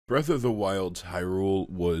Breath of the Wild's Hyrule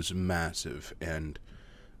was massive, and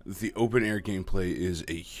the open-air gameplay is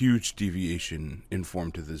a huge deviation in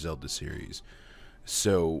form to the Zelda series.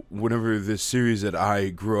 So, whenever this series that I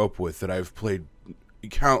grew up with, that I've played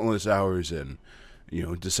countless hours in,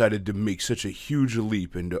 decided to make such a huge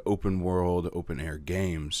leap into open-world, open-air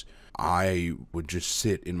games, I would just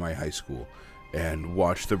sit in my high school and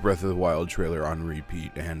watch the Breath of the Wild trailer on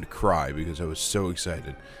repeat and cry because I was so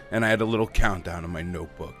excited. And I had a little countdown in my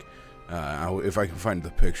notebook. If I can find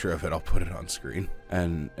the picture of it, I'll put it on screen.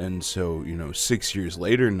 And so, 6 years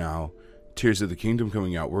later now, Tears of the Kingdom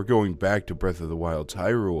coming out, we're going back to Breath of the Wild's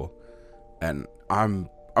Hyrule, and I'm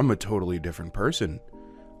a totally different person.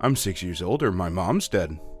 I'm 6 years older, my mom's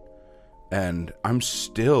dead, and I'm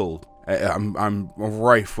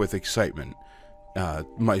rife with excitement.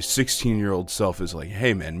 My 16-year-old self is like,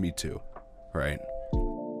 hey man, me too, right?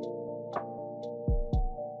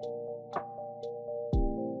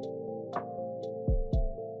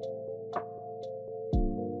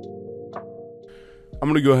 I'm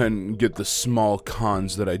going to go ahead and get the small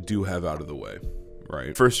cons that I do have out of the way,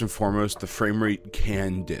 right? First and foremost, the frame rate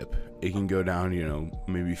can dip. It can go down,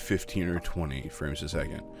 maybe 15 or 20 frames a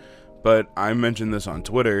second. But I mentioned this on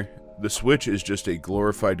Twitter, the Switch is just a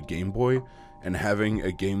glorified Game Boy, and having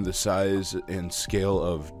a game the size and scale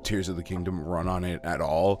of Tears of the Kingdom run on it at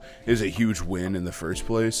all is a huge win in the first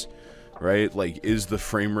place, right? Like, is the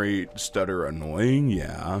frame rate stutter annoying?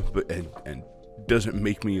 Yeah, but and does it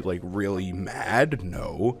make me like really mad?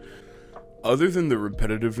 No. Other than the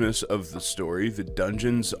repetitiveness of the story, the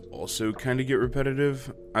dungeons also kind of get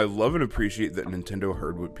repetitive. I love and appreciate that Nintendo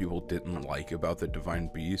heard what people didn't like about the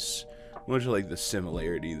Divine Beasts, much like the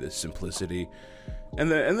similarity, the simplicity, and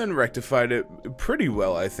then rectified it pretty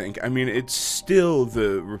well, I think. I mean, it's still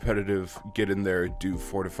the repetitive, get in there, do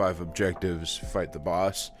 4 to 5 objectives, fight the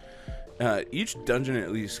boss. Each dungeon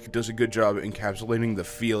at least does a good job encapsulating the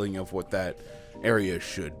feeling of what that area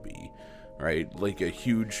should be, right? Like a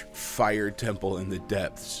huge fire temple in the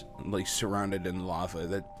depths, like surrounded in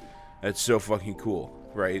lava. That's so fucking cool,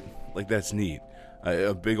 right? Like, that's neat.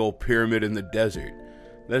 A big old pyramid in the desert.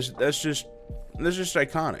 That's just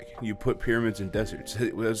iconic. You put pyramids in deserts.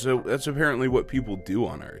 That's apparently what people do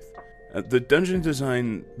on Earth. The dungeon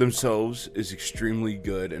design themselves is extremely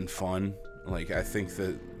good and fun. Like, I think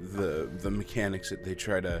that the mechanics that they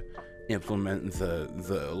try to implement,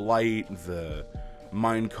 the light, the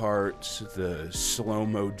mine carts, the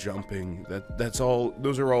slow-mo jumping,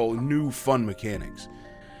 those are all new fun mechanics.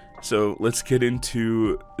 So let's get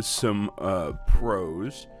into some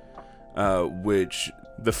pros, which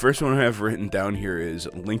the first one I have written down here is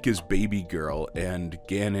Link is baby girl and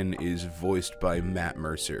Ganon is voiced by Matt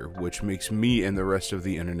Mercer, which makes me and the rest of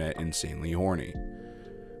the internet insanely horny.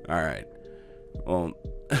 Alright, well,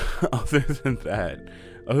 other than that,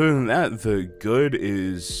 the good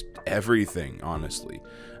is everything, honestly.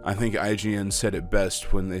 I think IGN said it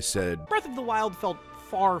best when they said, Breath of the Wild felt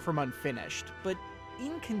far from unfinished, but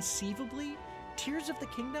inconceivably, Tears of the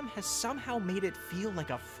Kingdom has somehow made it feel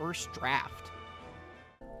like a first draft.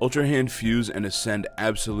 Ultra Hand, Fuse, and Ascend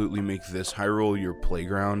absolutely make this Hyrule your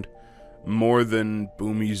playground, more than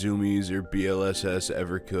Boomy Zoomies or BLSS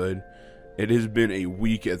ever could. It has been a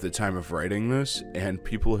week at the time of writing this, and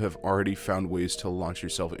people have already found ways to launch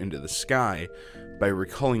yourself into the sky by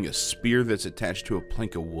recalling a spear that's attached to a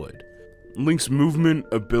plank of wood. Link's movement,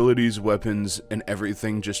 abilities, weapons, and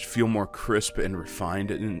everything just feel more crisp and refined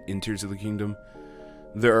in Tears of the Kingdom.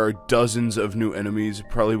 There are dozens of new enemies,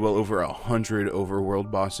 probably well over 100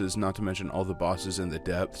 overworld bosses, not to mention all the bosses in the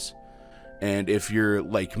depths. And if you're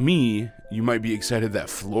like me, you might be excited that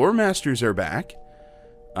Floor Masters are back.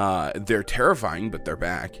 They're terrifying, but they're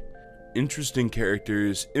back. Interesting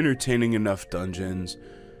characters, entertaining enough dungeons,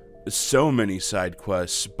 so many side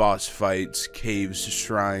quests, boss fights, caves,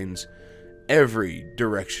 shrines, every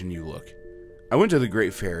direction you look. I went to the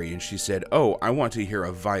Great Fairy and she said, oh, I want to hear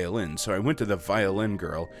a violin. So I went to the violin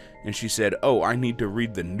girl and she said, oh, I need to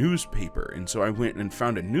read the newspaper. And so I went and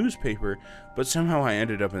found a newspaper, but somehow I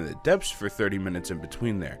ended up in the depths for 30 minutes in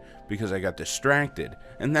between there because I got distracted.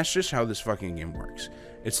 And that's just how this fucking game works.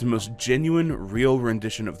 It's the most genuine, real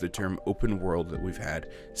rendition of the term open world that we've had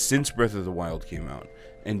since Breath of the Wild came out.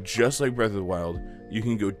 And just like Breath of the Wild, you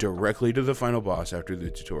can go directly to the final boss after the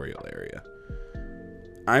tutorial area.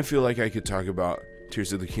 I feel like I could talk about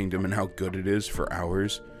Tears of the Kingdom and how good it is for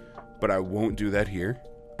hours, but I won't do that here.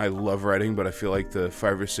 I love writing, but I feel like the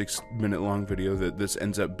 5 or 6 minute long video that this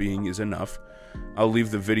ends up being is enough. I'll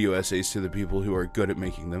leave the video essays to the people who are good at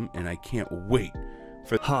making them, and I can't wait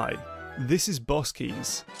for... Hi, this is Boss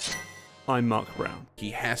Keys. I'm Mark Brown.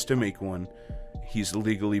 He has to make one. He's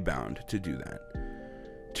legally bound to do that.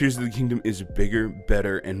 Tears of the Kingdom is bigger,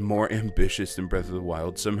 better, and more ambitious than Breath of the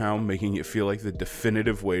Wild, somehow making it feel like the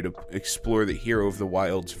definitive way to explore the Hero of the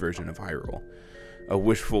Wild's version of Hyrule. A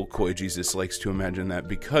wishful koijesus likes to imagine that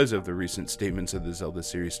because of the recent statements of the Zelda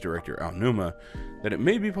series director 𝕤𝕒𝕝𝕤, that it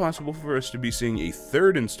may be possible for us to be seeing a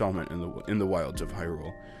third installment in the wilds of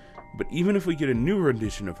Hyrule. But even if we get a new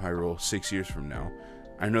rendition of Hyrule 6 years from now,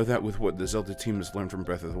 I know that with what the Zelda team has learned from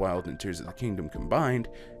Breath of the Wild and Tears of the Kingdom combined,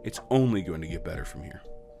 it's only going to get better from here.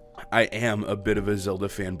 I am a bit of a Zelda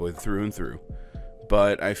fanboy through and through,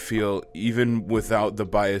 but I feel even without the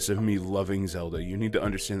bias of me loving Zelda, you need to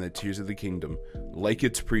understand that Tears of the Kingdom, like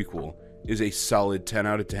its prequel, is a solid 10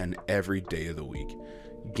 out of 10 every day of the week.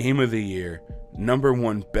 Game of the year,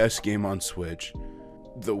 #1 best game on Switch,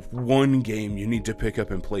 the one game you need to pick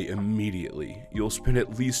up and play immediately. You'll spend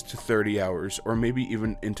at least 30 hours, or maybe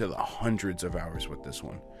even into the hundreds of hours with this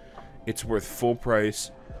one. It's worth full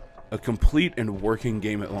price, a complete and working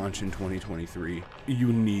game at launch in 2023.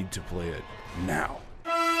 You need to play it now.